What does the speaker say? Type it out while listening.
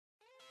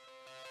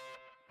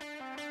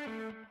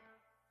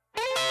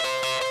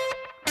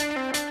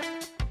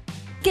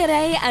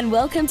G'day and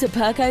welcome to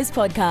Perko's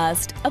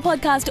Podcast, a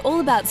podcast all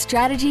about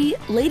strategy,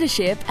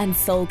 leadership and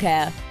soul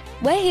care.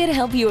 We're here to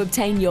help you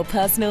obtain your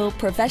personal,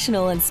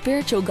 professional and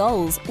spiritual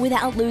goals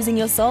without losing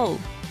your soul.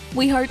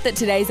 We hope that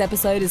today's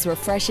episode is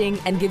refreshing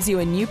and gives you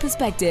a new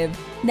perspective.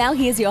 Now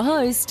here's your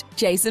host,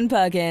 Jason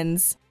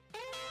Perkins.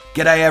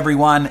 G'day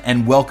everyone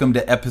and welcome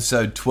to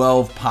episode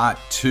 12, part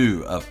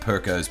 2 of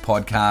Perko's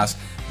Podcast.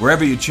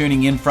 Wherever you're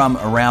tuning in from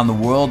around the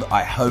world,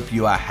 I hope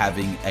you are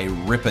having a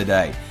ripper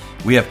day.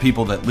 We have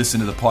people that listen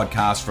to the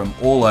podcast from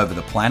all over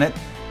the planet.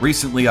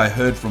 Recently, I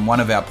heard from one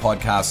of our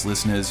podcast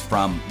listeners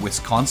from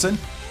Wisconsin,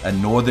 a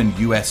northern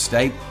US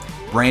state.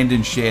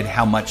 Brandon shared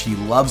how much he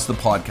loves the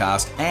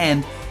podcast,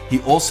 and he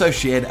also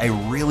shared a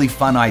really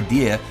fun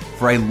idea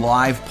for a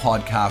live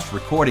podcast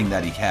recording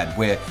that he had,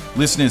 where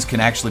listeners can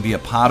actually be a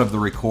part of the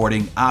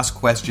recording, ask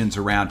questions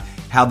around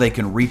how they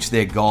can reach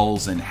their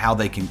goals and how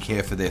they can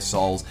care for their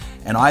souls.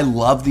 And I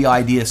love the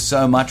idea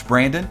so much,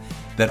 Brandon,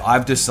 that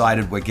I've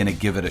decided we're going to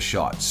give it a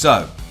shot.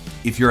 So,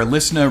 if you're a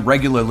listener,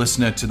 regular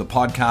listener to the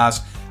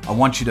podcast, I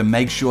want you to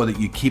make sure that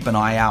you keep an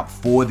eye out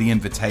for the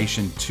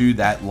invitation to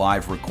that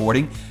live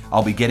recording.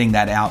 I'll be getting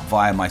that out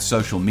via my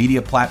social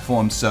media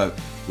platforms. So,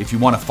 if you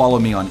want to follow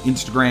me on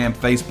Instagram,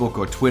 Facebook,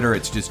 or Twitter,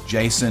 it's just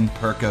Jason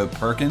Perko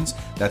Perkins.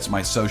 That's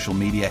my social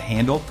media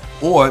handle.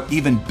 Or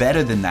even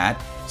better than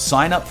that,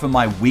 sign up for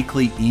my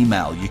weekly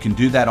email. You can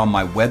do that on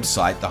my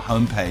website, the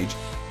homepage,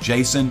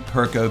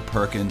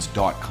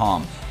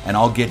 jasonperkoperkins.com. And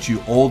I'll get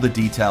you all the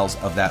details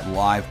of that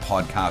live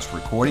podcast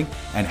recording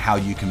and how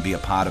you can be a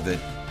part of it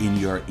in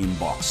your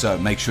inbox. So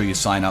make sure you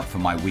sign up for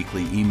my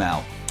weekly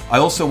email. I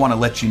also want to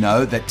let you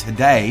know that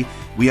today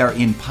we are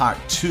in part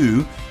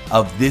 2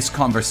 of this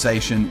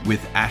conversation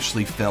with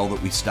Ashley Fell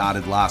that we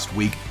started last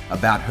week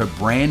about her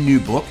brand new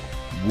book,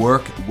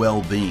 Work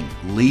Wellbeing,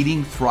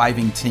 Leading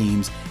Thriving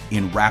Teams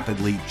in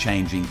Rapidly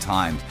Changing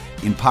Times.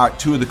 In part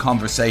 2 of the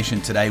conversation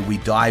today, we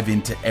dive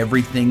into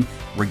everything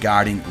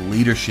regarding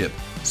leadership,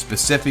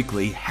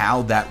 specifically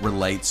how that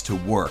relates to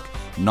work,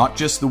 not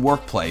just the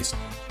workplace,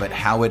 but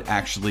how it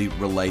actually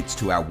relates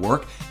to our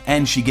work.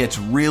 And she gets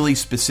really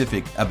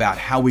specific about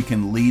how we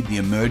can lead the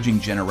emerging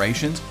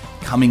generations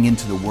coming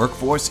into the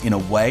workforce in a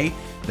way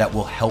that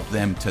will help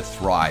them to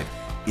thrive.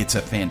 It's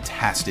a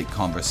fantastic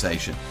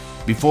conversation.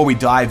 Before we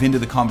dive into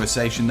the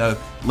conversation though,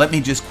 let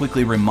me just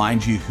quickly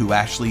remind you who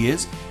Ashley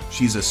is.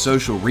 She's a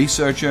social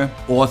researcher,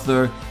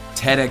 author,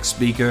 TEDx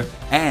speaker,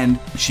 and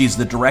she's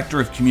the Director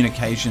of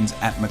Communications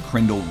at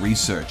McCrindle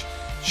Research.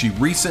 She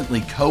recently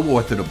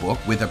co-authored a book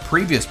with a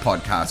previous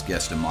podcast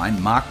guest of mine,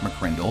 Mark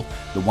McCrindle,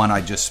 the one I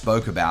just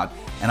spoke about.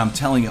 And I'm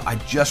telling you, I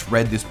just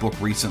read this book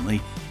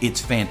recently. It's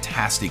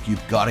fantastic.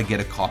 You've got to get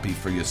a copy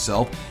for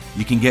yourself.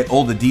 You can get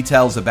all the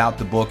details about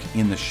the book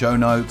in the show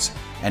notes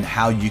and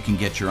how you can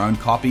get your own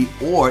copy.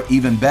 Or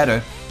even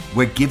better,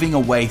 we're giving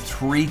away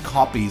 3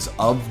 copies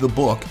of the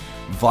book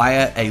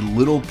via a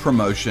little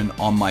promotion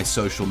on my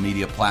social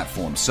media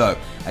platform. So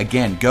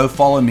again, go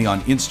follow me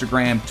on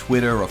Instagram,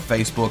 Twitter, or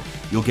Facebook.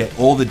 You'll get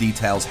all the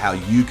details how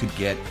you could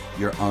get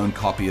your own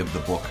copy of the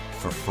book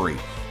for free.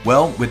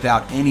 Well,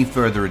 without any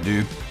further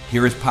ado,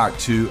 here is part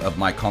 2 of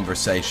my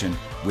conversation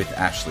with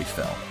Ashley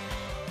Fell.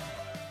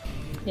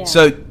 Yeah.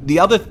 So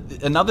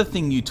another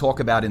thing you talk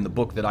about in the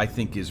book that I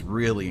think is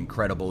really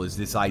incredible is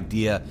this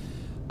idea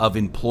of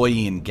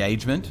employee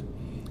engagement.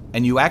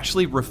 And you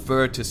actually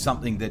refer to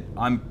something that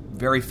I'm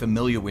very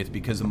familiar with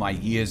because of my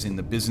years in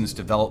the business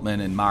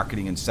development and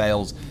marketing and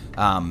sales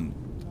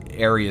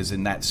areas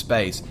in that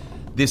space.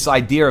 This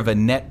idea of a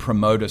net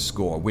promoter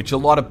score, which a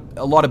lot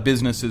of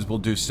businesses will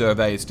do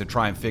surveys to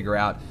try and figure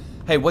out,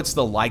 hey, what's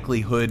the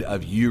likelihood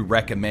of you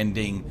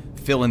recommending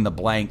fill in the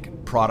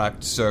blank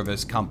product,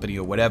 service, company,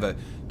 or whatever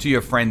to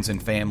your friends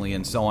and family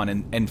and so on.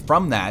 And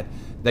from that,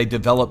 they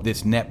develop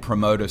this net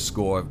promoter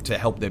score to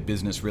help their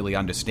business really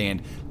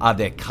understand, are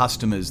their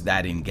customers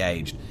that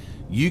engaged?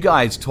 You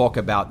guys talk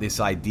about this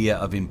idea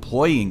of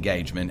employee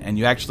engagement, and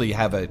you actually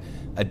have a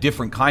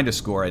different kind of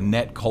score, a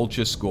net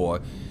culture score.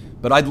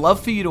 But I'd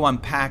love for you to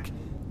unpack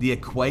the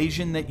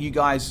equation that you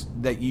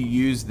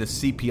use, the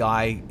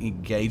CPI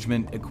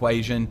engagement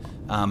equation,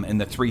 and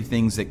the 3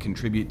 things that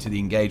contribute to the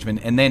engagement,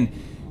 and then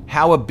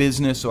how a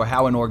business or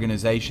how an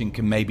organization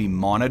can maybe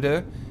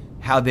monitor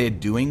how they're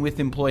doing with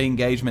employee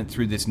engagement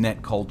through this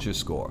net culture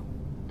score.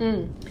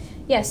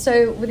 Yeah,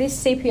 so with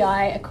this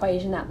CPI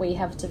equation that we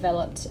have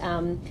developed,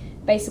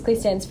 basically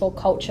stands for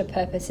culture,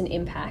 purpose, and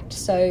impact.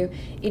 So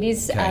it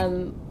is,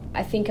 Okay.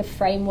 I think, a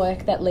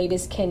framework that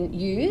leaders can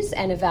use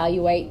and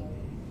evaluate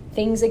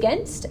things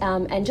against,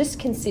 and just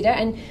consider.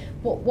 And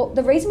what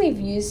the reason we've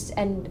used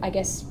and I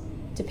guess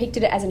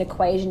depicted it as an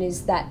equation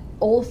is that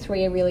all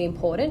 3 are really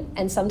important,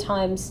 and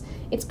sometimes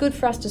it's good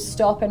for us to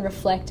stop and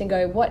reflect and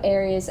go, what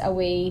areas are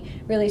we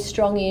really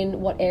strong in,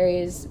 what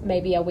areas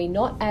maybe are we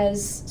not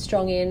as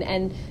strong in.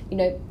 And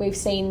we've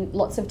seen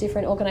lots of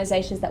different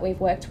organizations that we've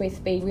worked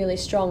with be really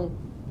strong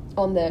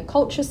on the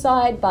culture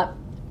side, but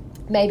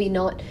maybe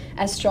not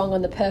as strong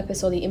on the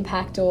purpose or the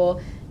impact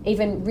or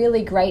even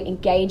really great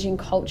engaging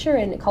culture,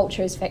 and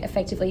culture is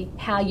effectively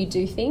how you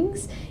do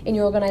things in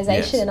your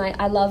organisation. Yes.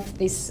 And I love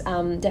this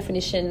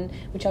definition,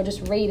 which I'll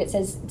just read. It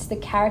says, it's the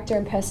character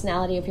and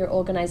personality of your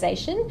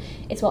organisation.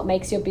 It's what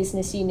makes your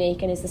business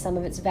unique and is the sum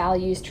of its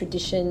values,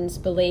 traditions,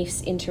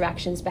 beliefs,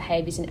 interactions,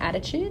 behaviours and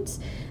attitudes.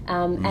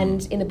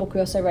 And in the book we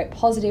also wrote,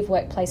 positive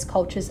workplace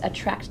cultures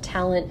attract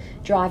talent,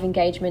 drive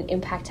engagement,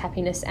 impact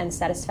happiness and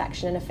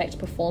satisfaction, and affect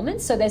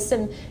performance. So there's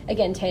some,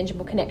 again,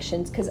 tangible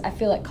connections, because I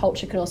feel like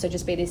culture can also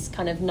just be this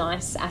kind of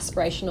nice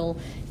aspirational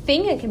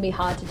thing. It can be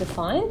hard to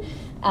define.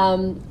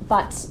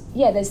 But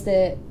yeah, there's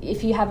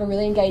if you have a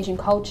really engaging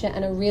culture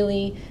and a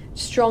really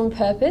strong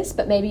purpose,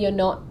 but maybe you're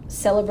not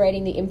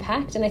celebrating the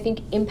impact. And I think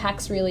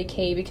impact's really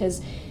key,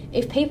 because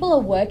if people are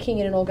working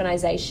in an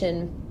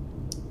organisation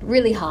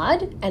really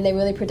hard and they're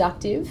really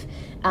productive,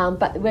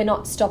 but we're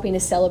not stopping to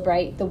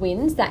celebrate the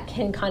wins, that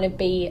can kind of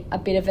be a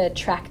bit of a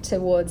track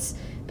towards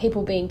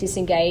people being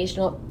disengaged,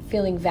 not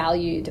feeling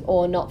valued,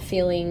 or not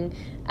feeling,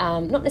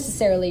 not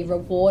necessarily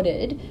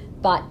rewarded,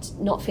 but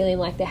not feeling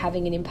like they're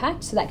having an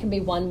impact. So that can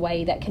be one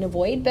way that can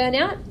avoid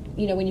burnout.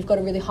 You know, when you've got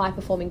a really high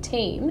performing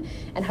team,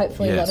 and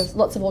hopefully Yes.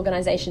 lots of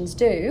organizations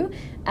do,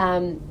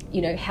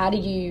 you know, how do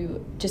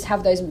you just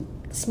have those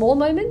small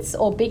moments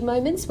or big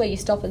moments where you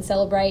stop and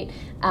celebrate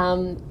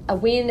a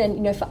win? And,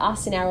 you know, for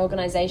us in our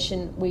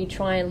organization, we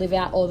try and live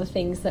out all the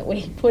things that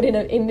we put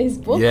in this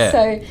book. Yeah,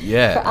 so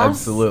yeah, for us,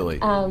 absolutely.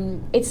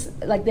 it's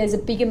like there's a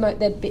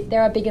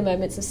there are bigger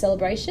moments of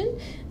celebration,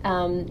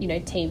 you know,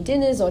 team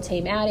dinners or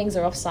team outings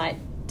or offsite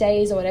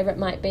days or whatever it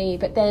might be.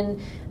 But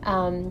then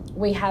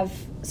we have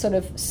sort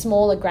of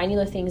smaller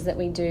granular things that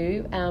we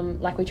do,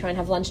 like we try and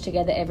have lunch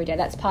together every day.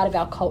 That's part of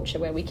our culture,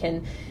 where we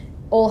can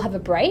all have a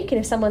break, and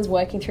if someone's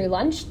working through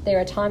lunch, there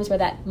are times where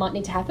that might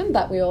need to happen,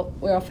 but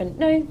we're often,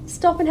 no,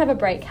 stop and have a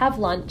break, have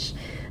lunch,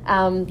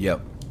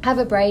 have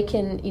a break,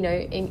 and, you know,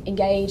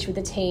 engage with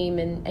the team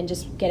and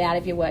just get out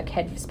of your work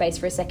headspace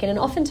for a second. And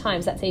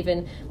oftentimes that's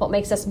even what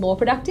makes us more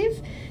productive,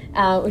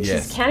 which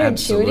is counterintuitive.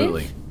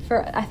 Absolutely.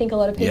 For, I think, a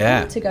lot of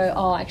people to go,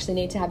 oh, I actually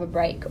need to have a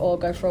break, or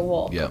go for a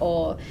walk,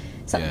 or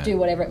do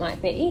whatever it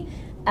might be.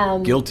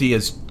 Guilty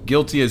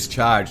as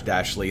charged,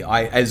 Ashley.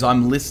 As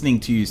I'm listening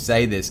to you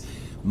say this,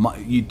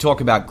 you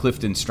talk about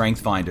Clifton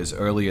Strength Finders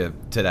earlier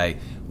today.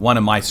 One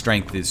of my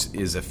strengths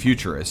is a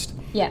futurist.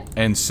 Yeah.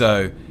 And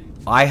so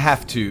I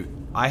have to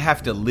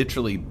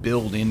literally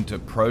build into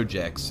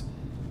projects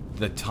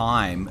the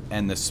time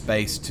and the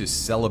space to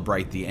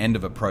celebrate the end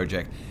of a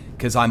project,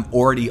 because I'm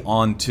already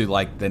on to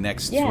like the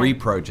next 3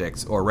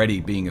 projects already,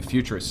 being a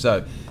futurist.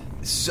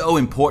 So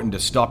important to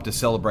stop to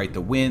celebrate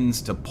the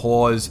wins, to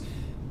pause,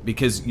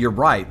 because you're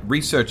right.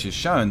 Research has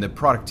shown that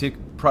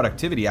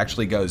productivity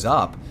actually goes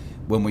up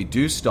when we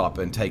do stop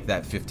and take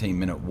that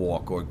 15-minute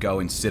walk, or go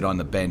and sit on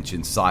the bench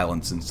in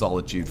silence and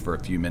solitude for a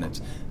few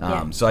minutes.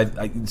 So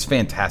it's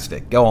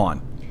fantastic. Go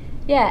on.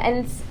 Yeah,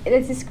 and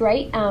there's this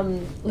great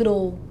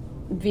little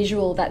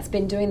visual that's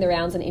been doing the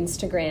rounds on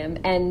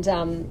Instagram,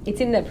 and it's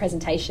in the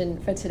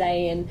presentation for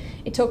today, and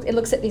it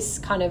looks at this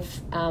kind of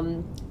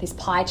this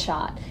pie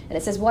chart, and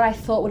it says what I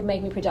thought would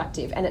make me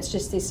productive, and it's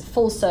just this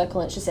full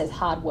circle, and it just says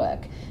hard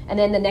work, and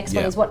then the next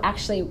one is what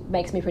actually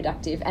makes me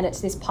productive, and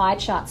it's this pie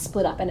chart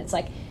split up, and it's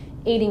like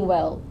eating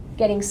well,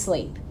 getting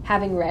sleep,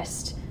 having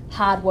rest.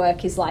 Hard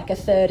work is like a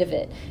third of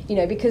it, you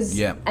know, because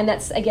and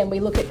that's, again, we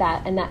look at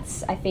that, and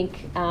that's, I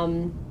think,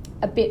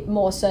 a bit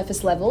more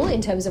surface level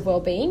in terms of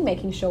well-being,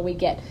 making sure we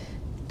get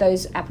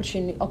those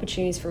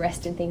opportunities for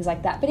rest and things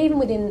like that. But even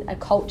within a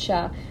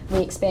culture,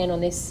 we expand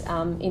on this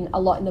in a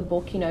lot in the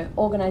book. You know,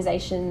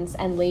 organisations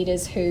and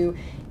leaders who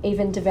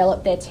even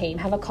develop their team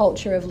have a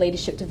culture of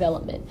leadership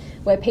development,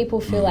 where people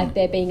feel like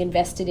they're being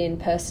invested in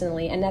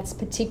personally, and that's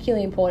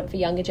particularly important for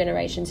younger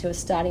generations who are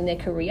starting their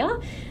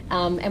career.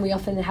 And we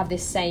often have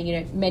this saying, you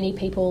know, many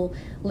people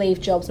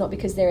leave jobs not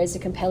because there is a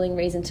compelling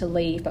reason to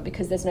leave, but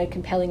because there's no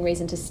compelling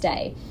reason to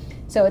stay.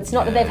 So it's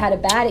not that they've had a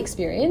bad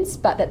experience,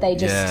 but that they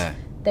just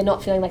they're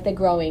not feeling like they're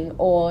growing,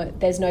 or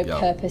there's no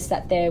purpose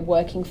that they're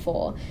working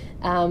for.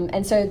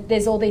 And so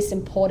there's all this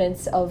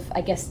importance of,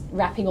 I guess,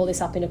 wrapping all this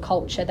up in a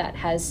culture that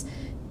has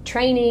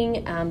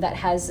training, that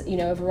has, you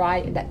know, a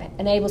variety, that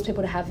enables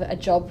people to have a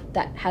job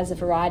that has a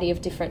variety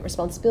of different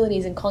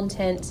responsibilities and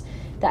content,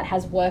 that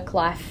has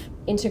work-life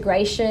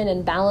integration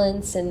and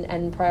balance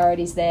and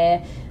priorities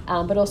there,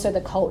 but also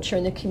the culture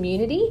and the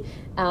community.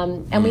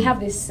 And we have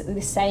this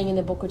saying in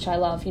the book, which I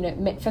love, you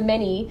know, for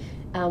many,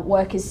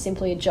 work is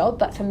simply a job,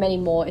 but for many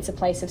more, it's a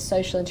place of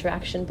social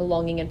interaction,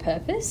 belonging and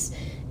purpose.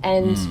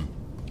 And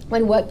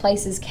when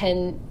workplaces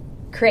can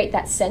create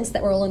that sense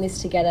that we're all in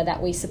this together,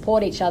 that we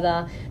support each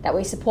other, that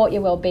we support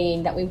your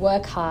well-being, that we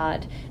work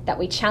hard, that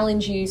we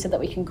challenge you so that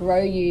we can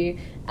grow you,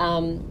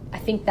 I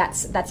think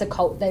that's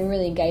they're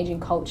really engaging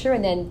culture.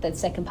 And then the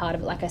second part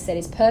of it, like I said,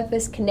 is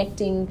purpose,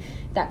 connecting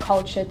that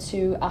culture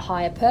to a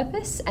higher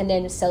purpose, and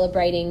then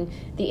celebrating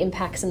the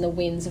impacts and the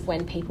wins of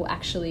when people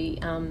actually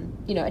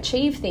you know,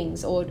 achieve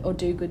things or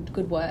do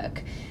good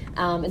work.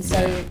 And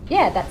so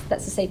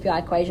that's the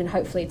CPI equation.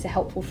 Hopefully it's a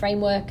helpful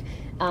framework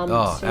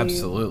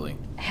absolutely.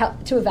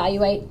 to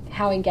evaluate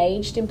how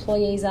engaged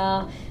employees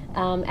are.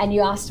 And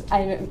you asked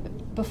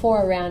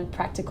before around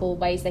practical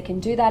ways they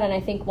can do that, and I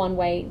think one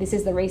way, this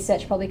is the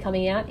research probably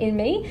coming out in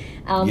me,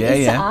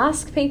 is to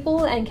ask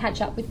people and catch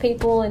up with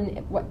people,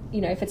 and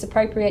if it's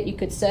appropriate, you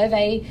could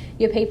survey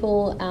your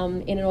people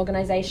in an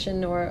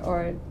organisation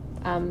or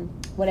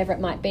whatever it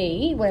might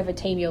be, whatever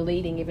team you're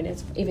leading, even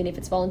if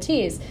it's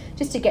volunteers,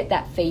 just to get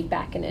that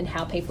feedback and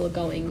how people are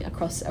going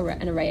across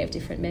an array of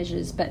different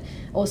measures. But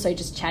also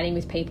just chatting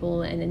with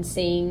people and then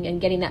seeing and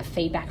getting that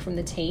feedback from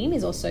the team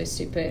is also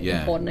super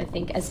important, I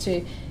think, as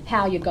to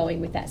how you're going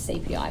with that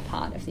CPI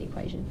part of the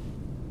equation.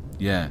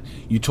 Yeah.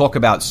 You talk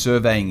about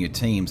surveying your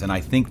teams, and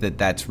I think that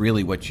that's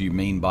really what you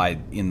mean by,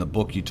 in the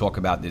book, you talk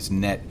about this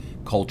net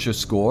culture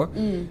score.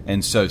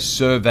 And so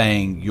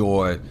surveying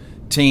your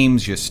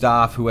teams, your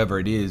staff, whoever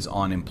it is,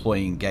 on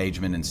employee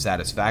engagement and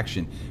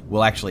satisfaction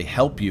will actually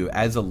help you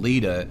as a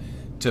leader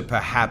to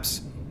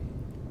perhaps,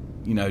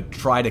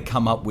 try to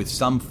come up with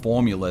some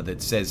formula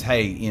that says,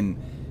 hey,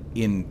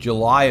 in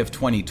July of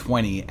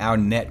 2020, our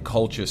net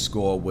culture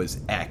score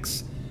was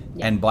X.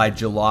 Yeah. And by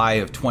July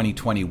of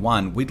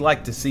 2021, we'd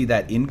like to see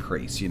that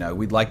increase.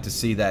 We'd like to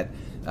see that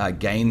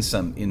gain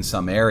in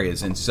some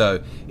areas. And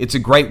so it's a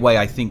great way,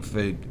 I think,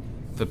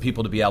 for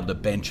people to be able to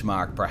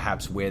benchmark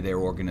perhaps where their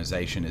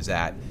organization is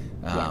at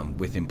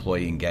with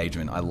employee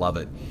engagement. I love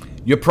it.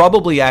 You're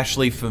probably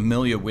actually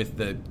familiar with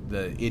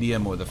the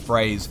idiom or the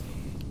phrase,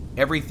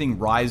 everything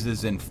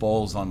rises and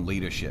falls on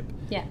leadership.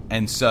 Yeah.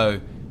 And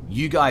so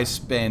you guys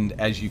spend,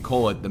 as you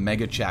call it, the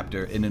mega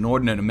chapter, an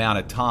inordinate amount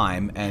of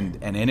time and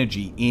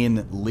energy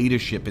in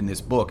leadership in this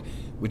book,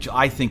 which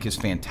I think is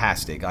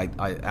fantastic. I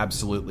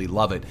absolutely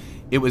love it.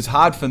 It was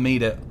hard for me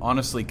to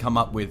honestly come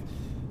up with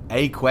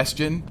a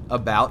question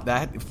about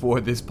that for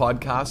this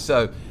podcast,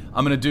 so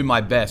I'm going to do my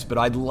best, but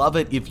I'd love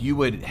it if you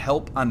would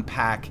help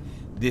unpack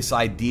this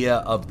idea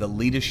of the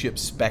leadership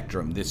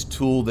spectrum, this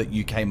tool that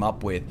you came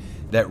up with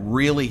that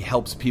really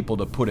helps people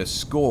to put a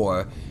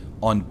score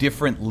on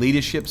different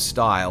leadership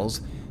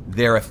styles,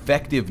 their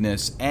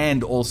effectiveness,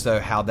 and also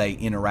how they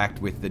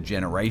interact with the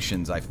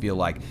generations. I feel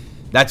like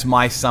that's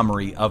my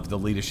summary of the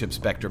leadership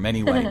spectrum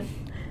anyway.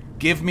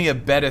 Give me a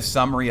better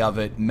summary of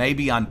it,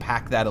 maybe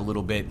unpack that a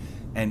little bit,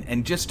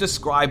 and just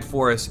describe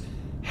for us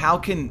how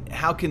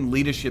can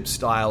leadership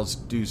styles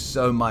do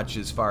so much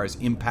as far as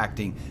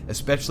impacting,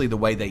 especially the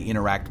way they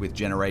interact with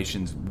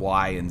generations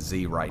Y and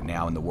Z right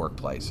now in the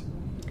workplace.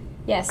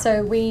 Yeah,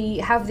 so we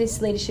have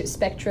this leadership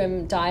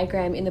spectrum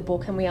diagram in the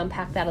book, and we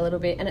unpack that a little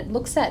bit, and it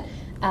looks at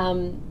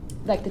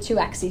like the two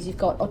axes. You've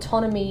got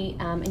autonomy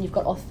and you've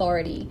got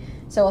authority.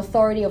 So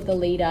authority of the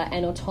leader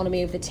and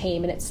autonomy of the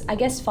team, and it's, I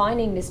guess,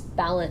 finding this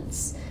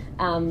balance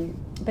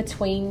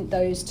between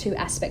those two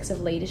aspects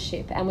of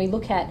leadership. And we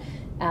look at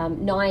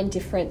 9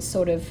 different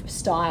sort of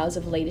styles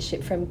of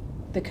leadership, from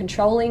the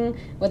controlling,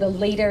 where the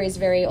leader is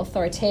very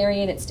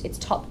authoritarian, it's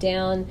top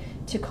down,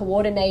 to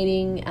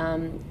coordinating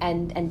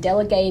and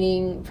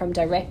delegating, from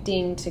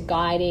directing to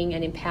guiding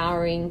and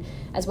empowering,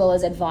 as well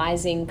as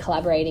advising,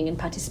 collaborating and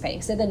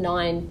participating. So the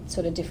 9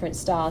 sort of different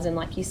styles, and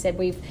like you said,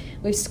 we've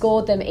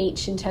scored them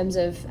each in terms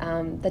of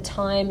the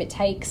time it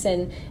takes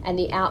and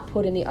the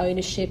output and the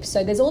ownership.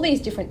 So there's all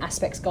these different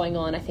aspects going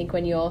on, I think,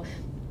 when you're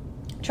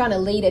trying to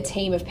lead a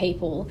team of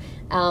people,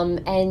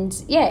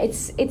 and yeah,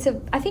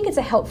 I think it's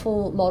a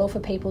helpful model for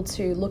people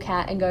to look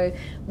at and go,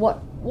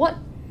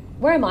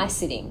 where am I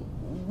sitting?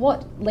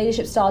 What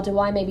leadership style do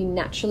I maybe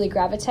naturally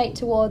gravitate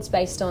towards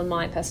based on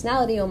my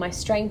personality or my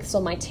strengths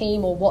or my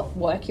team or what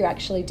work you're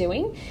actually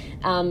doing?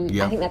 I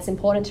think that's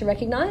important to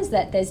recognize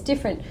that there's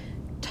different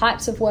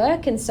types of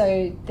work, and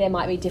so there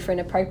might be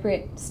different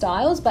appropriate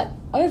styles, but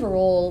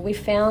overall we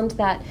found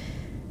that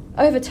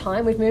over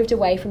time, we've moved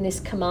away from this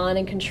command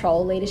and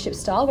control leadership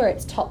style where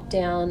it's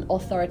top-down,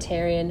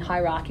 authoritarian,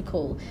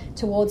 hierarchical,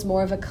 towards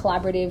more of a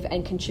collaborative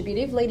and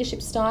contributive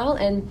leadership style.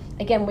 And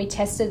again, we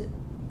tested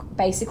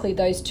basically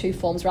those 2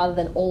 forms rather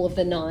than all of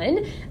the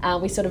 9.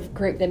 We sort of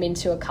grouped them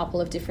into a couple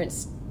of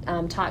different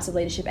types of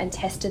leadership and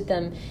tested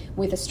them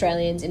with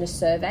Australians in a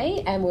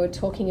survey. And we were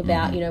talking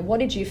about, what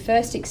did you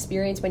first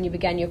experience when you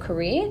began your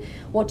career?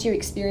 What do you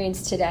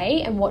experience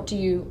today? And what do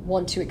you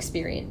want to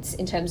experience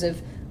in terms of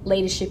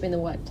leadership in the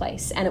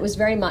workplace? And it was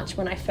very much,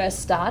 when I first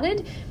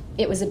started,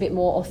 it was a bit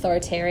more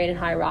authoritarian and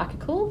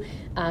hierarchical.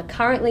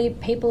 Currently,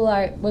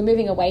 we're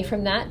moving away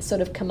from that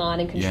sort of command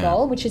and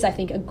control, which is, I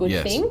think, a good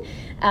thing.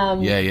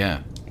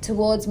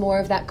 Towards more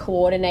of that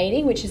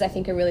coordinating, which is, I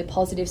think, a really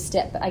positive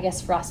step. But I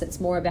guess for us, it's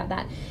more about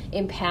that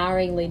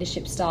empowering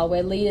leadership style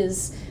where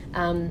leaders,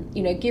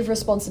 give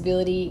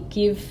responsibility,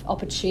 give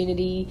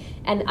opportunity.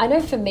 And I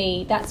know for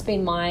me, that's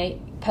been my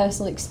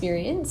personal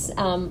experience.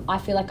 I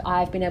feel like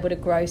I've been able to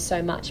grow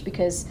so much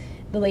because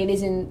the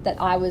leaders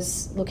that I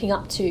was looking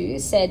up to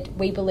said,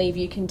 we believe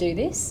you can do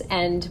this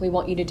and we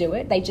want you to do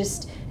it. They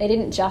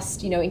didn't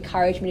just,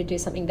 encourage me to do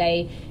something.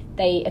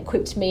 They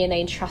equipped me and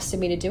they entrusted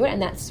me to do it.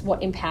 And that's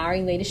what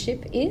empowering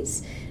leadership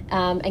is,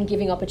 and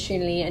giving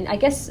opportunity. And I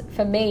guess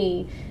for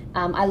me,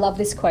 I love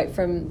this quote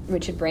from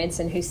Richard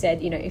Branson, who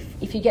said,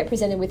 if you get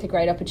presented with a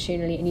great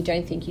opportunity and you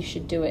don't think you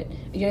should do it,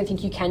 you don't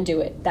think you can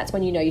do it, that's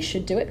when you know you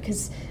should do it.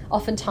 Because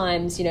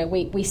oftentimes,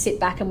 we sit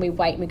back and we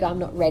wait and we go, I'm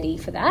not ready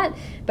for that.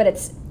 But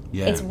it's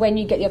when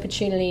you get the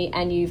opportunity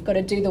and you've got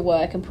to do the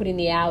work and put in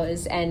the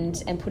hours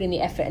and put in the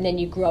effort, and then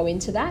you grow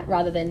into that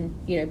rather than,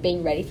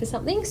 being ready for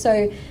something.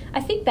 So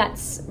I think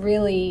that's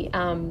really,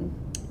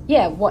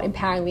 what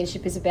empowering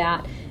leadership is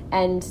about,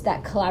 and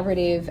that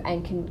collaborative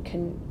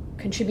and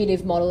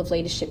contributive model of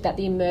leadership that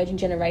the emerging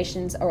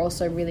generations are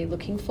also really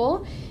looking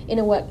for in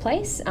a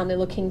workplace. They're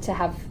looking to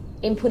have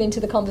input into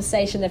the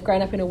conversation. They've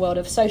grown up in a world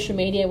of social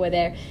media where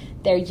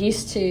they're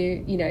used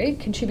to,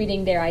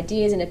 contributing their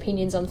ideas and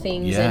opinions on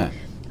things. Yeah. And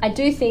I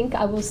do think,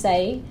 I will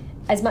say,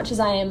 as much as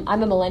I'm a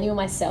millennial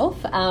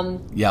myself,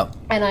 and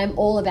I'm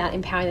all about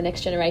empowering the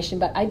next generation,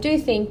 but I do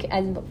think,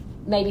 and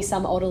maybe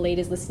some older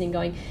leaders listening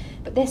going,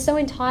 but they're so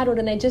entitled,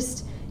 and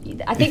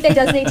I think there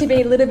does need to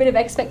be a little bit of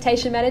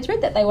expectation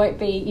management, that they won't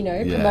be,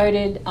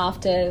 promoted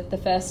after the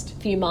first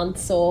few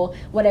months or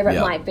whatever it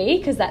might be,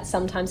 because that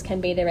sometimes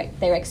can be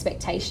their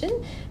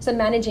expectation. So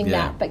managing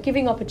that, but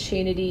giving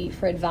opportunity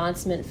for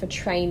advancement, for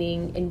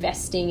training,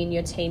 investing in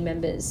your team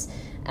members,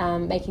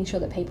 making sure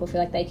that people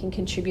feel like they can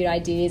contribute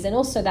ideas. And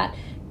also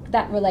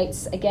that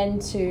relates again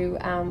to,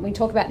 we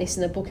talk about this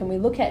in the book, and we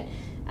look at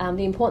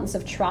the importance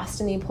of trust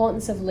and the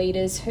importance of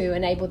leaders who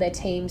enable their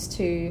teams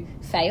to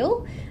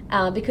fail,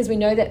 because we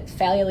know that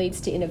failure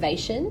leads to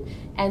innovation.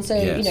 And so,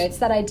 it's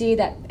that idea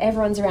that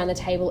everyone's around the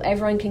table,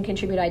 everyone can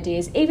contribute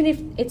ideas, even if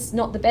it's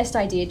not the best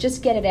idea,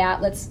 just get it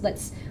out.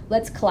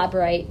 Let's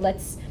collaborate,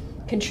 let's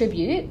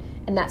contribute.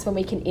 And that's when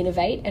we can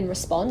innovate and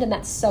respond, and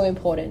that's so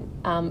important.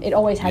 It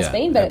always has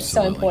been, but It's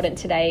so important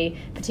today,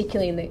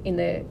 particularly in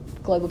the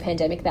global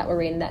pandemic that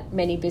we're in, that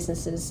many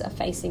businesses are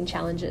facing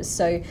challenges.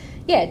 So,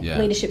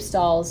 leadership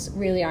styles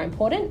really are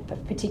important,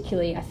 but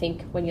particularly, I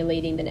think, when you're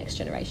leading the next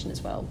generation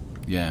as well.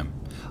 Yeah.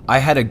 I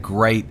had a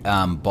great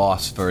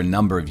boss for a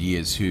number of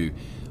years who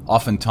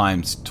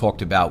oftentimes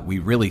talked about, we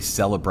really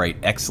celebrate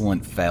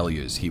excellent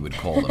failures, he would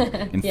call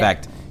them.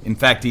 In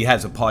fact, he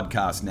has a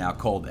podcast now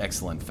called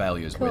Excellent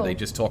Failures, where they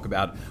just talk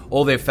about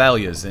all their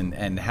failures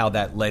and how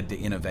that led to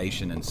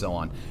innovation and so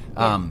on.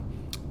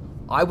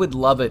 I would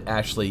love it,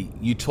 Ashley.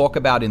 You talk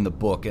about in the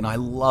book, and I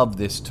love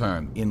this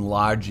term,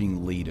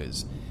 enlarging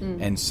leaders.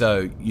 And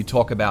so you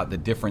talk about the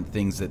different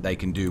things that they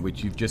can do,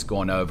 which you've just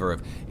gone over,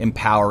 of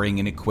empowering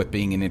and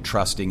equipping and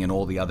entrusting and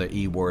all the other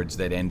E words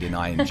that end in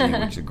ing,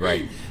 which are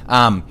great.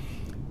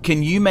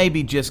 Can you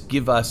maybe just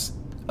give us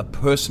a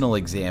personal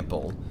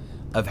example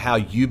of how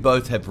you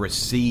both have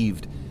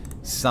received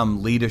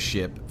some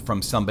leadership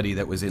from somebody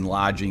that was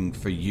enlarging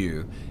for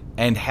you,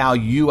 and how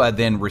you are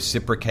then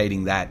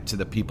reciprocating that to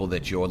the people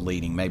that you're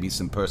leading? Maybe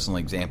some personal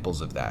examples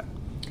of that.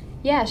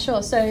 Yeah,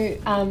 sure. So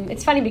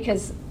it's funny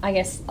because I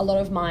guess a lot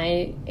of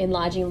my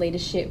enlarging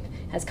leadership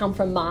has come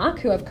from Mark,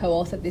 who I've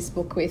co-authored this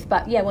book with.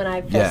 But when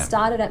I first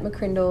started at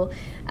McCrindle,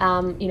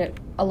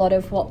 a lot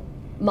of what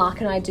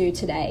Mark and I do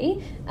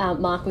today,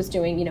 Mark was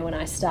doing, when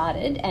I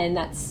started, and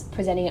that's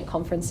presenting at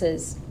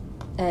conferences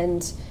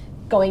and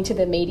going to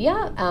the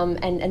media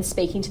and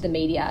speaking to the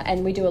media.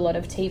 And we do a lot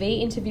of TV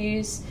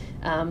interviews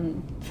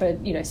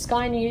for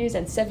Sky News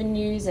and 7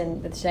 News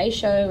and the Today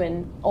Show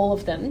and all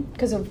of them,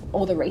 because of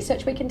all the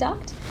research we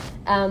conduct.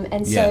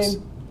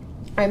 So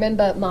I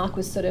remember Mark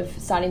was sort of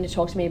starting to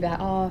talk to me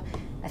about,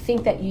 I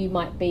think that you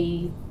might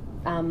be,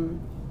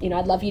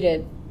 I'd love you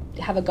to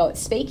have a go at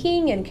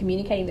speaking and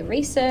communicating the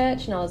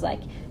research. And I was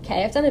like,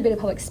 okay, I've done a bit of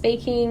public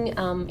speaking.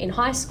 In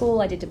high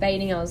school, I did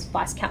debating. I was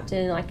vice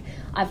captain.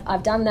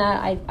 I've done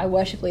that. I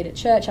worship lead at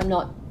church. I'm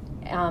not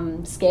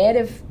scared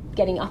of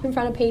getting up in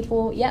front of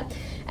people. Yep.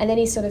 And then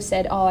he sort of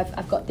said,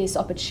 I've got this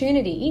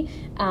opportunity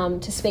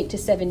to speak to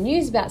 7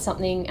 News about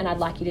something, and I'd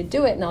like you to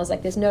do it. And I was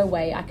like, there's no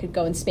way I could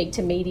go and speak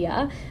to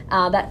media.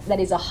 That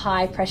is a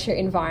high pressure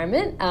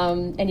environment,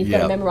 and you've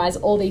got to memorize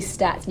all these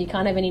stats, and you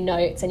can't have any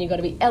notes, and you've got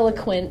to be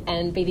eloquent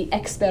and be the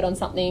expert on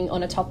something,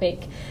 on a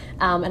topic.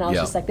 And I was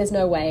just like, there's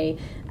no way.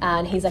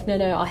 And he's like, no,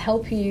 I'll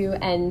help you.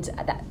 And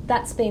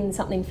that's been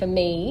something for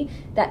me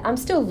that I'm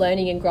still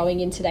learning and growing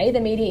in today, the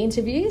media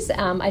interviews.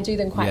 I do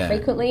them quite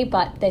frequently,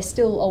 but they're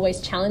still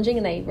always challenging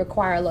and they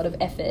require a lot of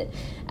effort.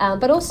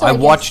 But also, I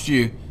watched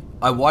you,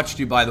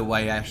 by the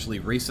way, Ashley,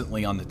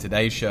 recently on the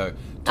Today Show,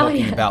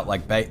 talking about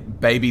like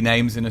baby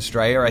names in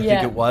Australia, I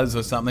think it was,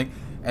 or something.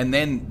 And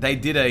then they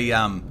did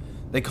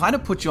they kind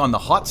of put you on the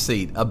hot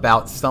seat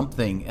about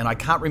something, and I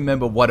can't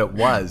remember what it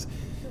was.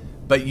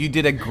 But you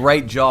did a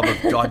great job of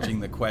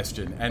dodging the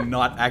question and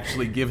not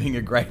actually giving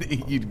a great.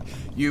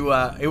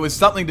 It was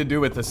something to do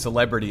with a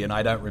celebrity, and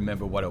I don't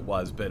remember what it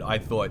was. But I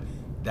thought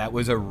that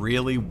was a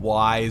really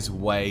wise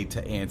way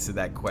to answer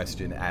that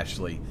question,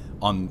 Ashley,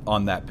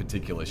 on that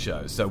particular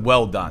show. So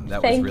well done.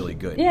 That was really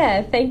good.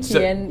 Yeah, thank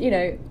you. And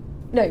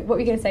no, what were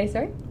you going to say?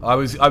 Sorry. I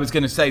was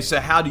going to say. So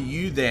how do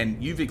you then?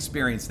 You've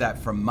experienced that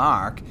from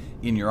Mark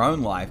in your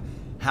own life.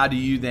 How do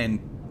you then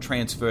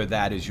transfer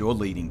that as you're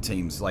leading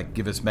teams? Like,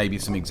 give us maybe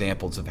some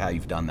examples of how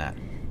you've done that.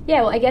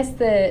 Yeah, well, I guess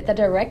the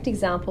direct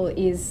example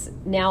is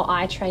now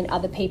I train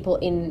other people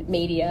in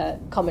media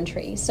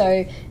commentary.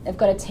 So they've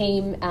got a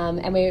team,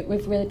 and we're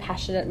really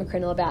passionate at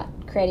McCrindle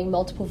about creating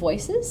multiple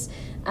voices.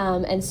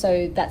 And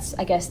so that's,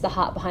 I guess, the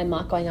heart behind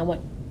Mark going, I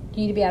want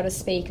you to be able to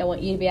speak. I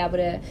want you to be able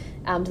to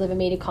deliver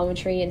media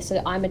commentary. And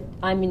so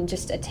I'm in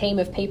just a team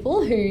of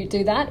people who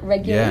do that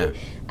regularly.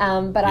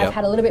 Yeah. But I've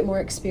had a little bit more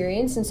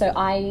experience. And so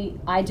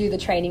I do the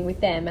training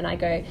with them, and I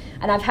go,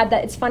 and I've had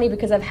that, it's funny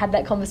because I've had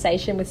that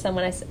conversation with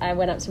someone. I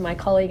went up to my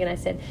colleague and I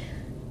said,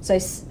 so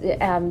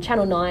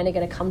Channel 9 are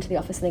going to come to the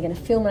office and they're going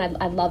to film, and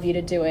I'd love you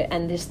to do it.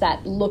 And just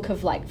that look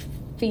of like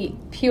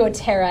pure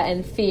terror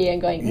and fear, and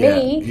going,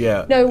 me?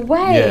 Yeah. No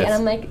way. Yes. And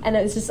I'm like, and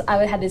it was just,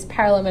 I had this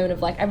parallel moment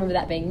of like, I remember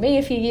that being me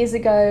a few years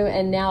ago,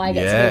 and now I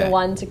get to be the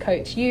one to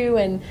coach you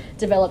and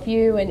develop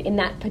you and in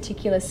that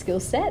particular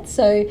skill set.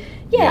 So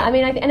I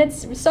mean, and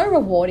it's so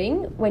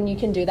rewarding when you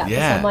can do that for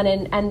someone,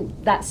 and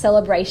that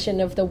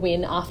celebration of the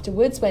win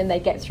afterwards when they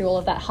get through all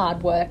of that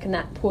hard work and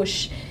that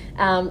push.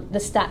 The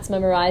stats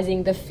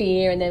memorizing, the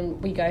fear, and then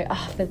we go,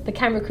 the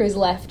camera crew's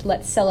left,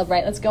 let's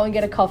celebrate, let's go and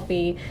get a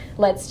coffee,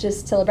 let's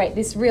just celebrate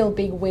this real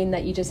big win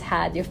that you just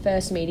had, your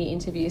first media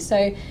interview.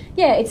 So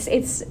yeah,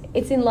 it's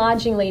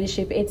enlarging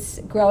leadership, it's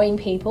growing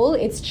people,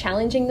 it's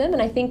challenging them,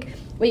 and I think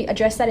we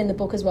address that in the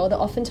book as well, that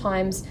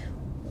oftentimes,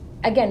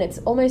 again, it's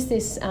almost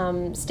this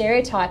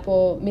stereotype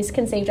or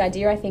misconceived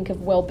idea, I think,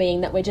 of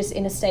well-being, that we're just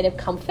in a state of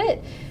comfort,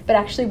 but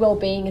actually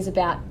well-being is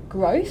about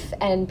growth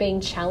and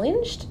being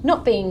challenged,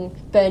 not being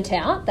burnt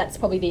out. That's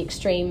probably the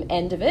extreme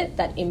end of it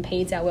that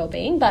impedes our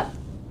well-being. But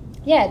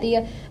yeah,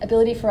 the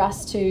ability for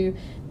us to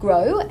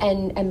grow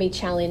and be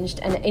challenged,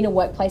 and in a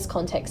workplace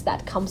context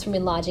that comes from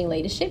enlarging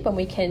leadership, when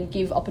we can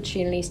give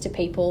opportunities to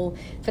people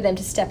for them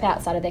to step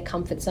outside of their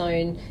comfort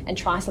zone and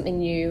try something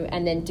new,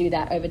 and then do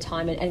that over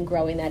time and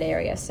grow in that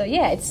area. So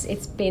yeah,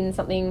 it's been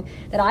something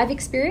that I've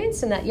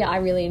experienced, and that I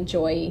really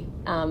enjoy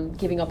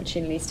giving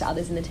opportunities to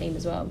others in the team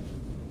as well.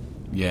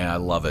 Yeah, I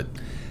love it.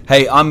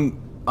 Hey, I'm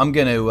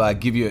going to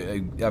give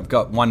you, I've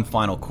got one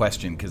final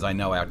question, because I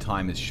know our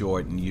time is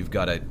short and you've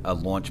got a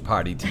launch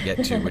party to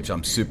get to, which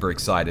I'm super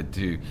excited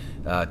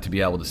to be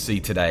able to see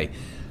today.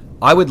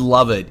 I would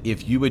love it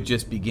if you would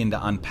just begin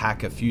to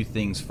unpack a few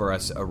things for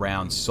us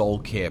around soul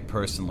care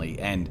personally.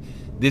 And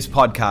this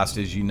podcast,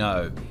 as you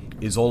know,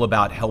 is all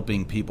about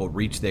helping people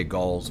reach their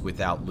goals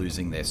without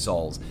losing their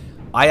souls.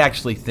 I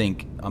actually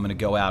think, I'm going to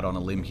go out on a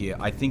limb here,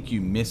 I think you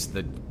missed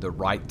the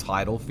right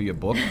title for your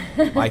book.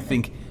 I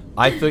think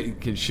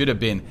it should have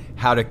been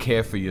How to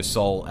Care for Your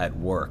Soul at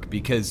Work,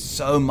 because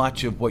so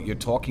much of what you're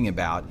talking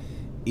about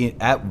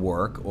at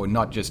work, or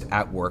not just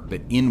at work, but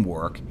in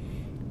work,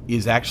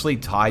 is actually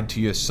tied to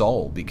your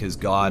soul, because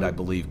God, I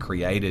believe,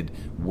 created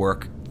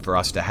work for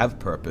us to have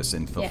purpose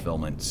and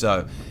fulfillment. Yeah.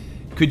 So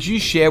could you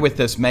share with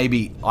us,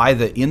 maybe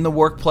either in the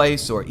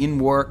workplace or in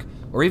work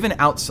or even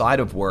outside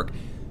of work,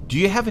 do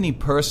you have any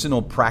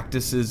personal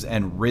practices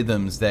and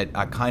rhythms that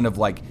are kind of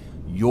like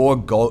your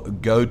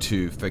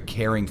go-to for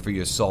caring for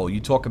your soul?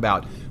 You talk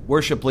about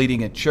worship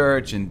leading at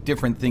church and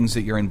different things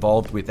that you're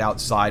involved with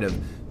outside of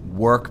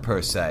work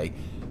per se.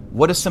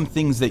 What are some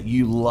things that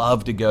you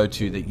love to go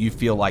to that you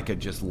feel like are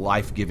just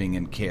life-giving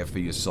and care for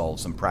your soul,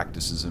 some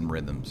practices and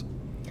rhythms?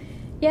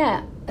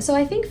 Yeah, so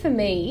I think for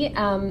me,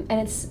 and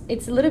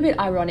it's a little bit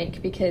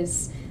ironic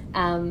because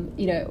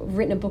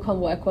written a book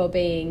on work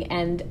well-being,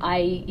 and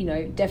I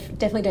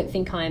definitely don't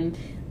think I'm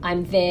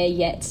there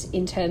yet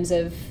in terms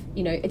of,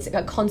 it's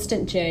a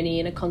constant journey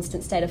and a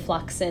constant state of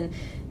flux. And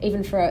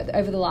even for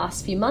over the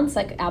last few months,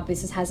 like, our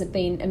business hasn't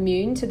been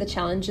immune to the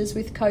challenges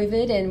with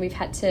COVID, and we've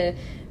had to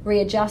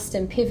readjust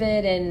and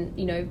pivot, and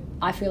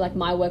I feel like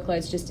my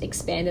workload's just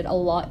expanded a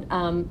lot,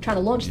 trying to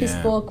launch this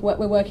book.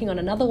 We're working on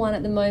another one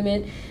at the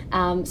moment,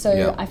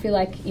 I feel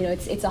like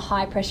it's a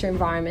high pressure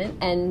environment,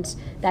 and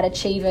that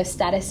achiever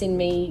status in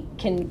me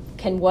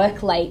can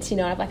work late.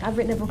 I'm like, I've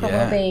written a book on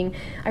well-being,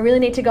 I really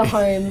need to go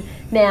home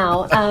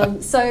now.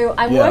 So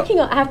I'm working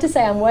on, I have to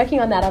say, I'm working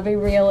on that. I'll be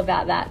real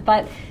about that.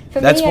 But for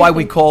that's me, why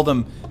we call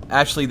them,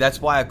 actually,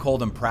 that's why I call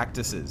them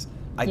practices.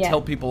 I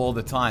tell people all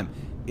the time,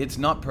 it's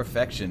not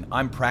perfection.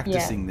 I'm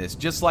practicing this.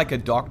 Just like a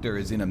doctor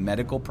is in a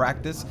medical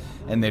practice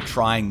and they're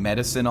trying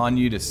medicine on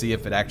you to see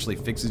if it actually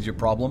fixes your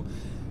problem.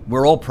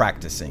 We're all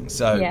practicing.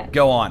 So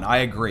go on. I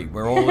agree.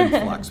 We're all in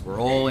flux.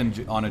 We're all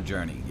on a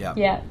journey. Yeah.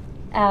 Yeah.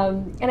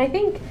 And I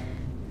think,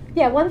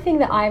 one thing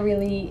that I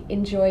really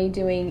enjoy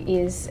doing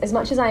is, as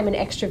much as I'm an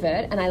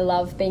extrovert and I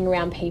love being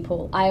around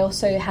people, I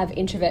also have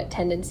introvert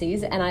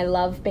tendencies, and I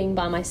love being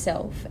by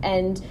myself.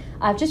 And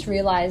I've just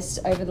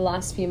realised over the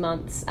last few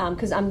months,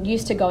 because I'm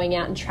used to going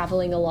out and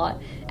travelling a lot,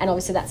 and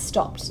obviously that's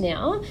stopped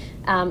now,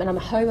 and I'm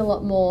home a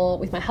lot more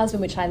with my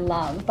husband, which I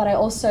love, but I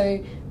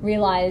also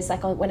realise,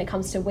 like, when it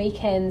comes to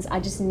weekends, I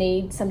just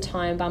need some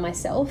time by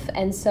myself.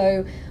 And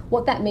so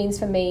what that means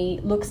for me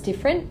looks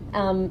different.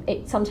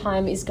 It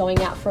sometimes is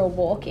going out for a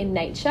walk in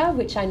nature,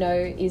 which I know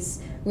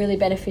is really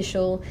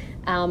beneficial.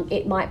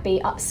 It might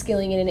be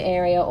upskilling in an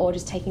area or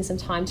just taking some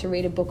time to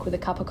read a book with a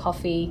cup of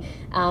coffee.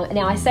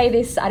 Now I say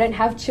this, I don't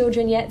have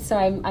children yet, so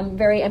I'm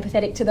very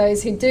empathetic to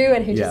those who do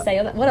and who just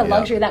say, what a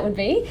luxury that would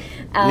be.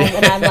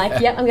 And I'm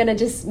like, I'm going to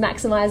just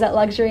maximize that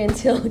luxury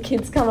until the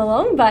kids come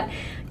along. But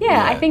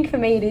I think for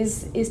me it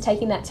is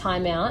taking that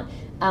time out.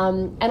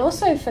 And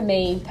also for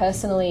me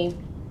personally,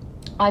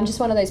 I'm just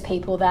one of those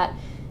people that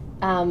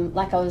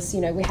like I was,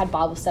 we had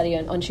Bible study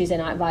on Tuesday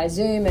night via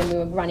Zoom and we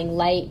were running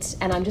late,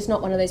 and I'm just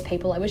not one of those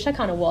people. I wish I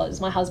kind of was.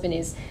 My husband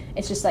is.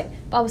 It's just like,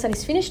 Bible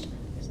study's finished,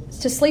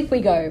 to sleep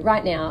we go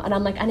right now. And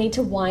I'm like, I need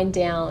to wind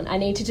down. I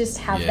need to just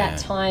have that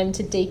time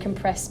to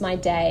decompress my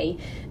day,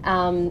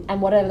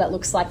 and whatever that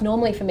looks like.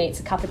 Normally for me it's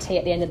a cup of tea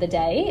at the end of the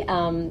day,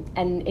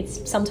 and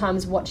it's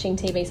sometimes watching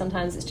TV,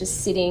 sometimes it's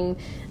just sitting,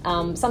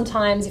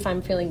 sometimes if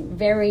I'm feeling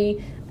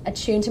very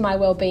attuned to my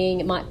well-being,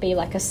 it might be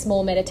like a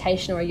small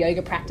meditation or a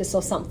yoga practice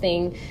or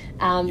something,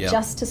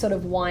 just to sort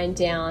of wind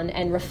down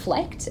and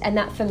reflect. And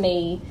that for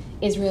me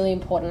is really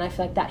important. I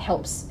feel like that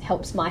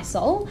helps my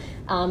soul,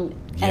 and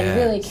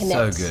really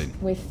connect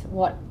with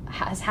what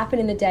has happened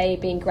in the day,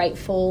 being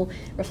grateful,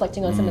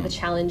 reflecting on some of the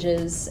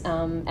challenges,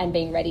 and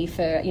being ready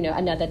for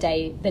another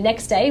day, the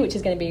next day, which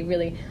is going to be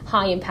really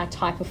high impact,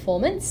 high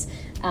performance.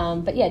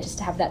 But just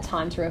to have that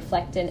time to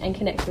reflect and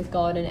connect with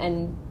God,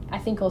 and I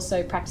think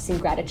also practicing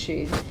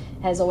gratitude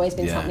has always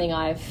been something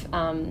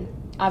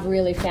I've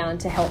really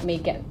found to help me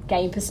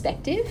gain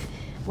perspective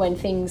when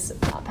things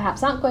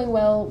perhaps aren't going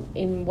well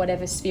in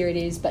whatever sphere it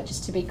is, but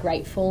just to be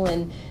grateful.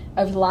 And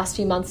over the last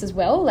few months as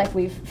well, like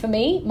for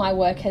me, my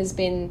work has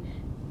been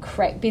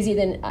busier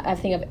than I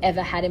think I've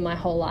ever had in my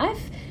whole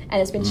life,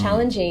 and it's been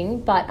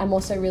challenging, but I'm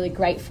also really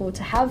grateful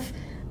to have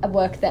a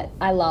work that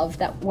I love,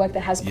 that work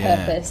that has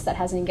purpose, that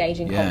has an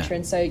engaging culture.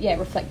 And so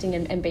reflecting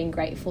and being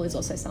grateful is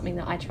also something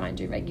that I try and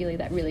do regularly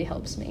that really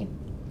helps me.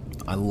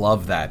 I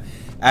love that.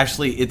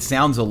 Actually, it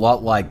sounds a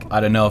lot like, I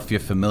don't know if you're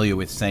familiar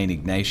with St.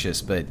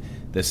 Ignatius, but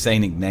the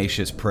St.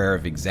 Ignatius prayer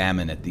of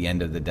examen at the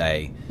end of the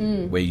day,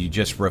 where you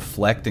just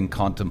reflect and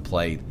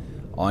contemplate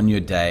on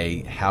your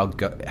day, how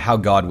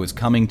God was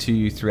coming to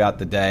you throughout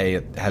the day.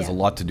 It has a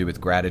lot to do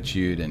with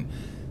gratitude, and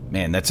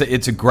man,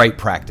 it's a great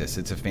practice.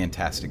 It's a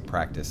fantastic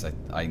practice.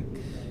 I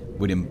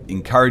would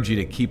encourage you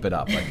to keep it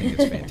up. I think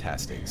it's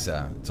fantastic.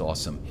 So it's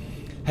awesome.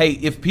 Hey,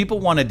 if people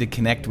wanted to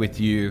connect with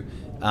you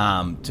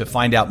to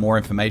find out more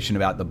information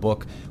about the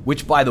book,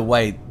 which, by the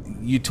way,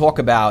 you talk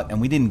about, and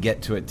we didn't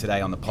get to it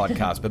today on the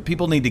podcast, but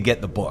people need to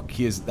get the book.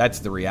 That's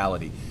the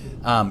reality.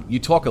 You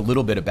talk a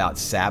little bit about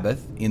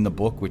Sabbath in the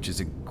book, which is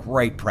a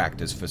great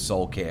practice for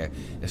soul care,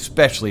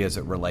 especially as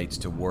it relates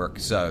to work.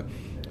 So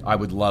I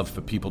would love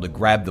for people to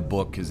grab the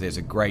book, because there's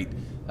a great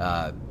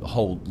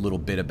whole little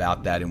bit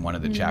about that in one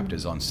of the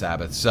chapters on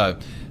Sabbath. So,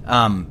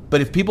 but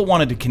if people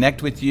wanted to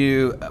connect with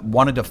you,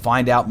 wanted to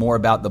find out more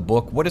about the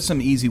book, what are some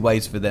easy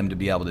ways for them to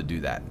be able to do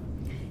that?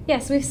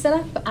 Yes, we've set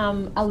up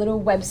a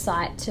little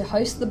website to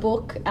host the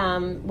book,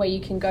 where you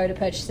can go to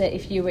purchase it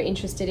if you were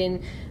interested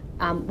in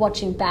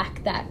watching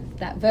back that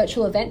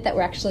virtual event that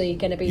we're actually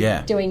going to be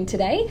doing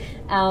today.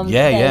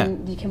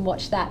 Then you can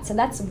watch that. So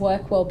that's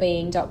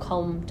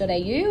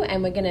workwellbeing.com.au,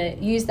 and we're going to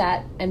use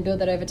that and build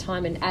that over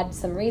time and add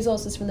some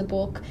resources from the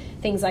book,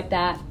 things like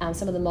that,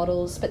 some of the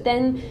models. But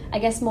then I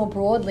guess more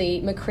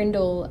broadly,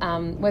 McCrindle,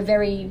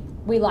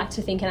 we like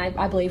to think, and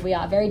I believe we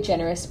are very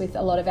generous with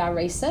a lot of our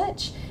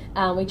research.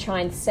 We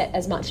try and set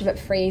as much of it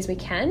free as we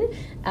can,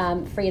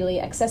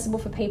 freely accessible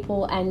for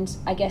people. And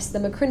I guess the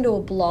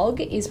McCrindle blog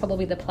is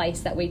probably the place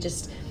that we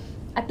just,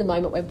 at the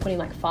moment, we're putting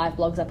like 5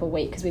 blogs up a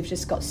week, because we've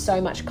just got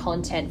so much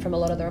content from a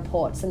lot of the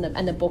reports and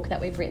the book that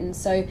we've written.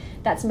 So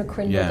that's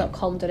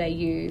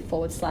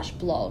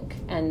mccrindle.com.au/blog.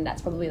 And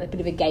that's probably a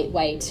bit of a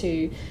gateway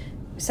to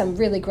some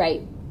really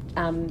great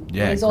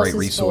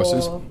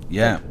resources for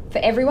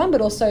everyone,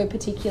 but also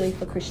particularly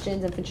for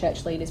Christians and for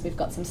church leaders. We've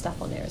got some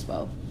stuff on there as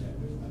well.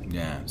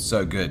 Yeah,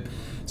 so good.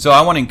 So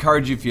I want to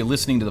encourage you, if you're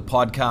listening to the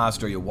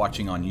podcast or you're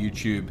watching on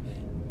YouTube,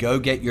 go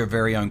get your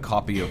very own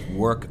copy of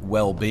Work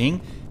Wellbeing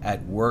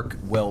at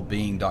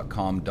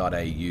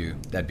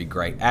workwellbeing.com.au. That'd be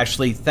great.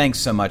 Ashley, thanks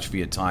so much for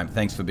your time.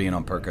 Thanks for being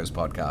on Perco's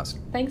podcast.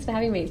 Thanks for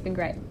having me. It's been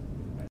great.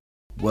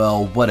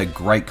 Well, what a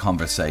great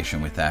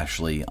conversation with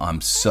Ashley. I'm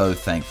so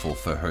thankful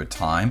for her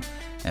time.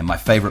 And my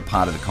favorite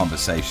part of the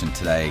conversation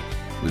today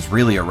was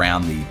really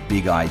around the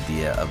big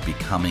idea of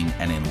becoming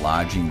an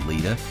enlarging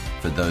leader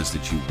for those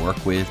that you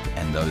work with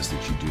and those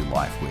that you do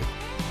life with.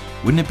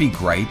 Wouldn't it be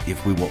great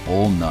if we were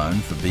all known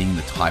for being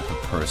the type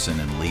of person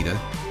and leader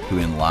who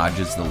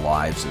enlarges the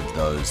lives of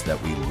those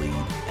that we lead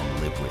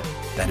and live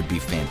with? That'd be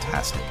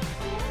fantastic.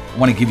 I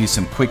want to give you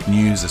some quick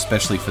news,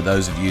 especially for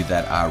those of you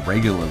that are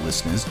regular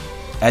listeners.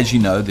 As you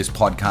know, this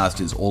podcast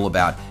is all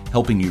about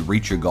helping you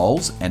reach your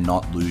goals and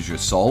not lose your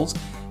souls.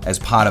 As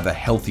part of a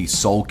healthy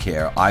soul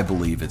care, I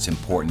believe it's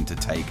important to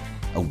take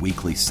a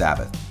weekly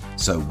Sabbath.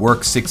 So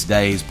work 6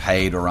 days,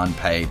 paid or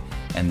unpaid,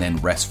 and then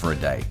rest for a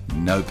day.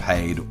 No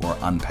paid or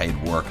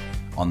unpaid work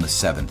on the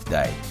 7th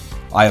day.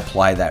 I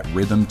apply that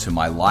rhythm to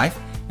my life,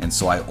 and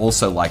so I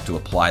also like to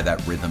apply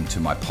that rhythm to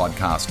my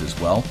podcast as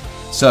well.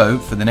 So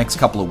for the next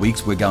couple of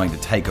weeks, we're going to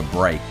take a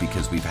break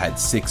because we've had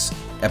 6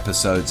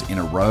 episodes in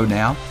a row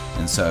now.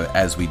 And so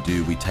as we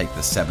do, we take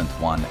the 7th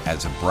one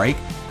as a break.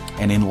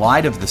 And in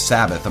light of the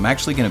Sabbath, I'm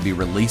actually going to be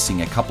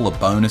releasing a couple of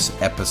bonus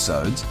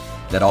episodes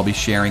that I'll be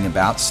sharing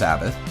about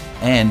Sabbath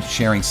and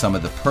sharing some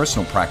of the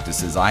personal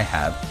practices I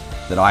have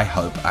that I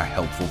hope are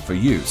helpful for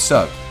you.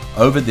 So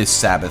over this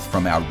Sabbath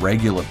from our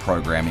regular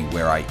programming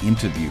where I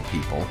interview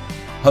people,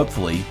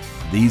 hopefully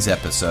these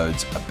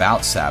episodes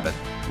about Sabbath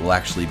will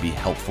actually be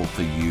helpful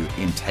for you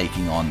in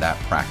taking on that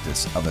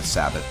practice of a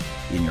Sabbath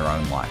in your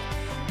own life.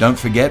 Don't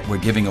forget, we're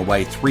giving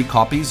away 3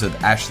 copies of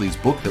Ashley's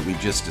book that we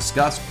just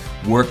discussed,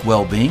 Work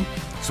Wellbeing.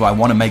 So I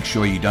want to make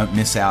sure you don't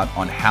miss out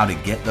on how to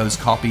get those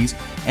copies,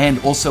 and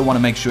also want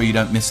to make sure you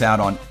don't miss out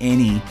on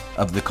any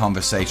of the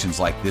conversations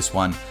like this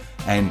one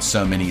and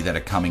so many that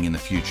are coming in the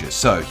future.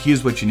 So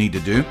here's what you need to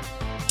do.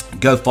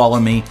 Go follow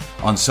me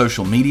on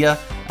social media.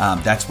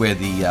 That's where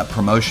the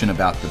promotion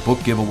about the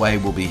book giveaway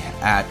will be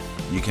at.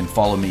 You can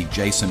follow me.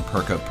 Jason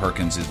Perko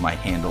Perkins is my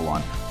handle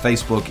on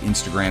Facebook,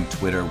 Instagram,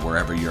 Twitter,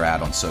 wherever you're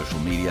at on social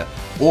media.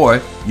 Or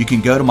you can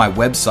go to my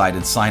website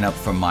and sign up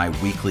for my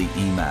weekly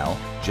email,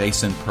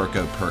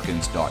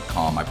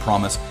 jasonperkoperkins.com. I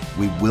promise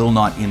we will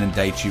not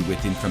inundate you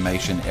with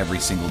information every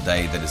single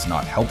day that is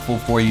not helpful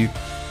for you.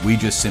 We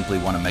just simply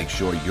want to make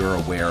sure you're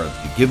aware of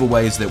the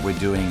giveaways that we're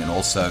doing and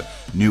also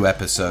new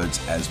episodes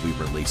as we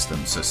release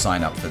them. So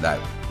sign up for that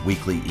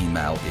weekly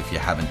email if you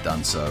haven't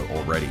done so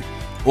already.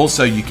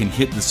 Also, you can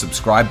hit the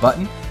subscribe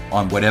button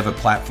on whatever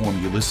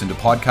platform you listen to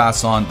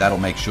podcasts on. That'll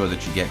make sure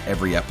that you get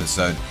every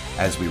episode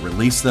as we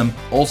release them.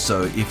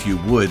 Also, if you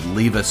would,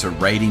 leave us a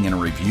rating and a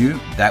review.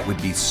 That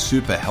would be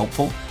super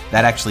helpful.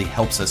 That actually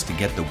helps us to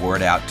get the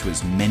word out to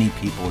as many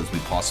people as we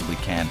possibly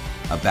can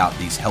about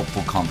these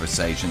helpful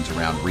conversations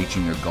around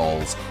reaching your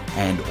goals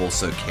and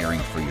also caring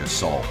for your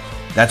soul.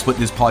 That's what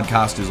this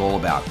podcast is all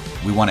about.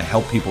 We want to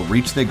help people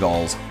reach their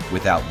goals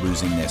without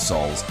losing their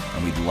souls,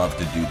 and we'd love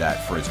to do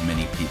that for as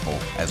many people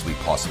as we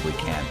possibly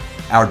can.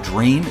 Our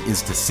dream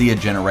is to see a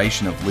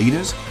generation of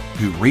leaders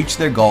who reach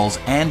their goals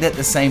and at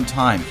the same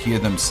time hear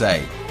them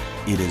say,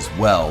 "It is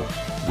well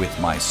with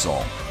my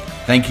soul."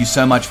 Thank you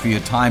so much for your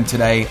time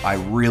today. I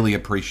really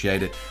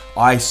appreciate it.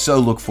 I so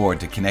look forward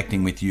to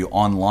connecting with you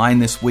online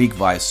this week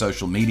via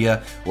social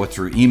media or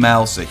through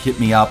email, so hit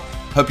me up.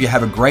 Hope you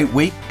have a great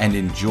week and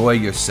enjoy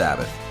your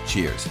Sabbath.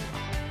 Cheers.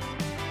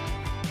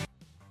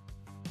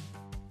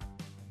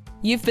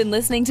 You've been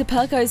listening to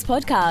Perko's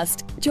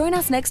podcast. Join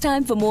us next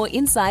time for more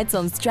insights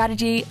on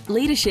strategy,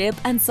 leadership,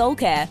 and soul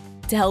care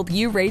to help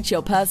you reach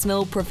your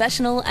personal,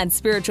 professional, and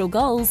spiritual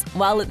goals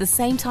while at the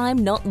same time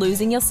not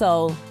losing your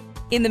soul.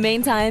 In the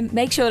meantime,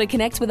 make sure to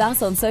connect with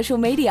us on social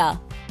media.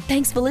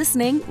 Thanks for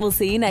listening. We'll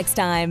see you next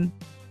time.